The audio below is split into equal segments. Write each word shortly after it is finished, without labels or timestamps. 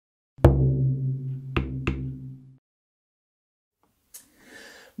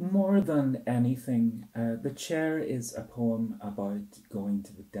More than anything, The Chair is a poem about going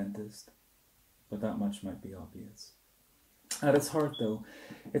to the dentist, but that much might be obvious. At its heart, though,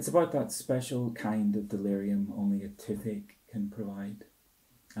 it's about that special kind of delirium only a toothache can provide,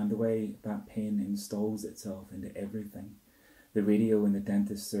 and the way that pain installs itself into everything. The radio in the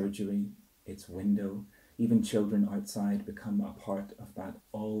dentist's surgery, its window, even children outside become a part of that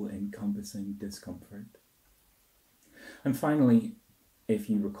all-encompassing discomfort. And finally, if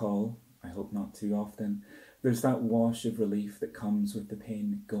you recall, I hope not too often, there's that wash of relief that comes with the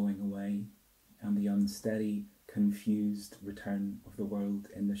pain going away and the unsteady, confused return of the world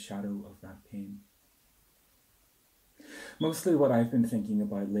in the shadow of that pain. Mostly what I've been thinking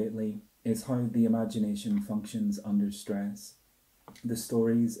about lately is how the imagination functions under stress, the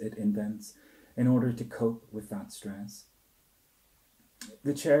stories it invents in order to cope with that stress.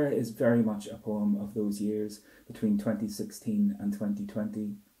 The Chair is very much a poem of those years between 2016 and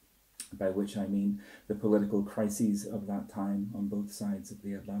 2020, by which I mean the political crises of that time on both sides of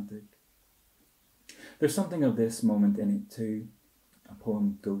the Atlantic. There's something of this moment in it too. A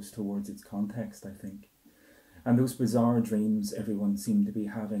poem goes towards its context, I think. And those bizarre dreams everyone seemed to be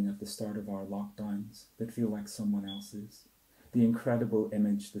having at the start of our lockdowns that feel like someone else's. The incredible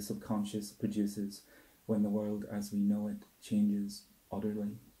image the subconscious produces when the world as we know it changes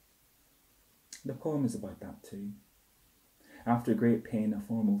utterly. The poem is about that too. After great pain, a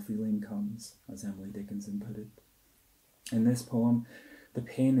formal feeling comes, as Emily Dickinson put it. In this poem, the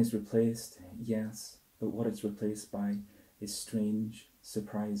pain is replaced, yes, but what it's replaced by is strange,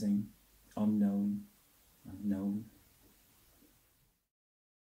 surprising, unknown, and known.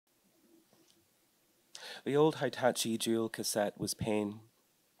 The old Hitachi dual cassette was pain,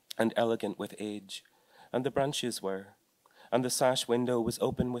 and elegant with age, and the branches were, and the sash window was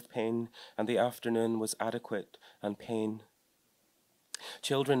open with pain, and the afternoon was adequate and pain.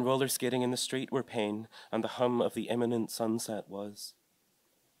 Children roller skating in the street were pain, and the hum of the imminent sunset was.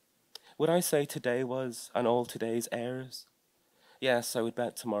 Would I say today was, and all today's airs? Yes, I would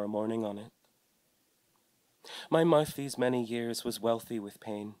bet tomorrow morning on it. My mouth these many years was wealthy with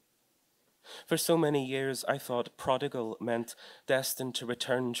pain. For so many years I thought prodigal meant destined to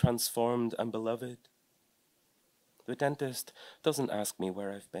return transformed and beloved. The dentist doesn't ask me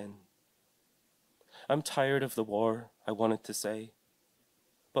where I've been. I'm tired of the war, I wanted to say,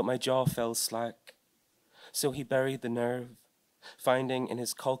 but my jaw fell slack, so he buried the nerve, finding in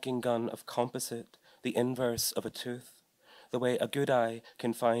his caulking gun of composite the inverse of a tooth, the way a good eye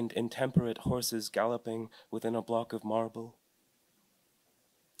can find intemperate horses galloping within a block of marble.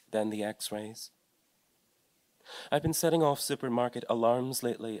 Then the x-rays. I've been setting off supermarket alarms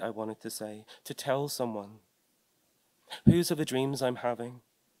lately, I wanted to say, to tell someone. Whose are the dreams I'm having?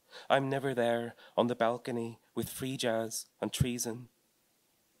 I'm never there on the balcony with free jazz and treason.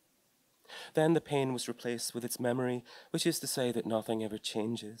 Then the pain was replaced with its memory, which is to say that nothing ever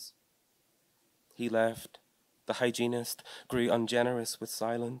changes. He left. The hygienist grew ungenerous with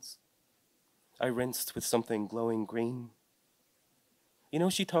silence. I rinsed with something glowing green. You know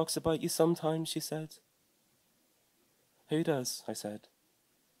she talks about you sometimes, she said. Who does? I said.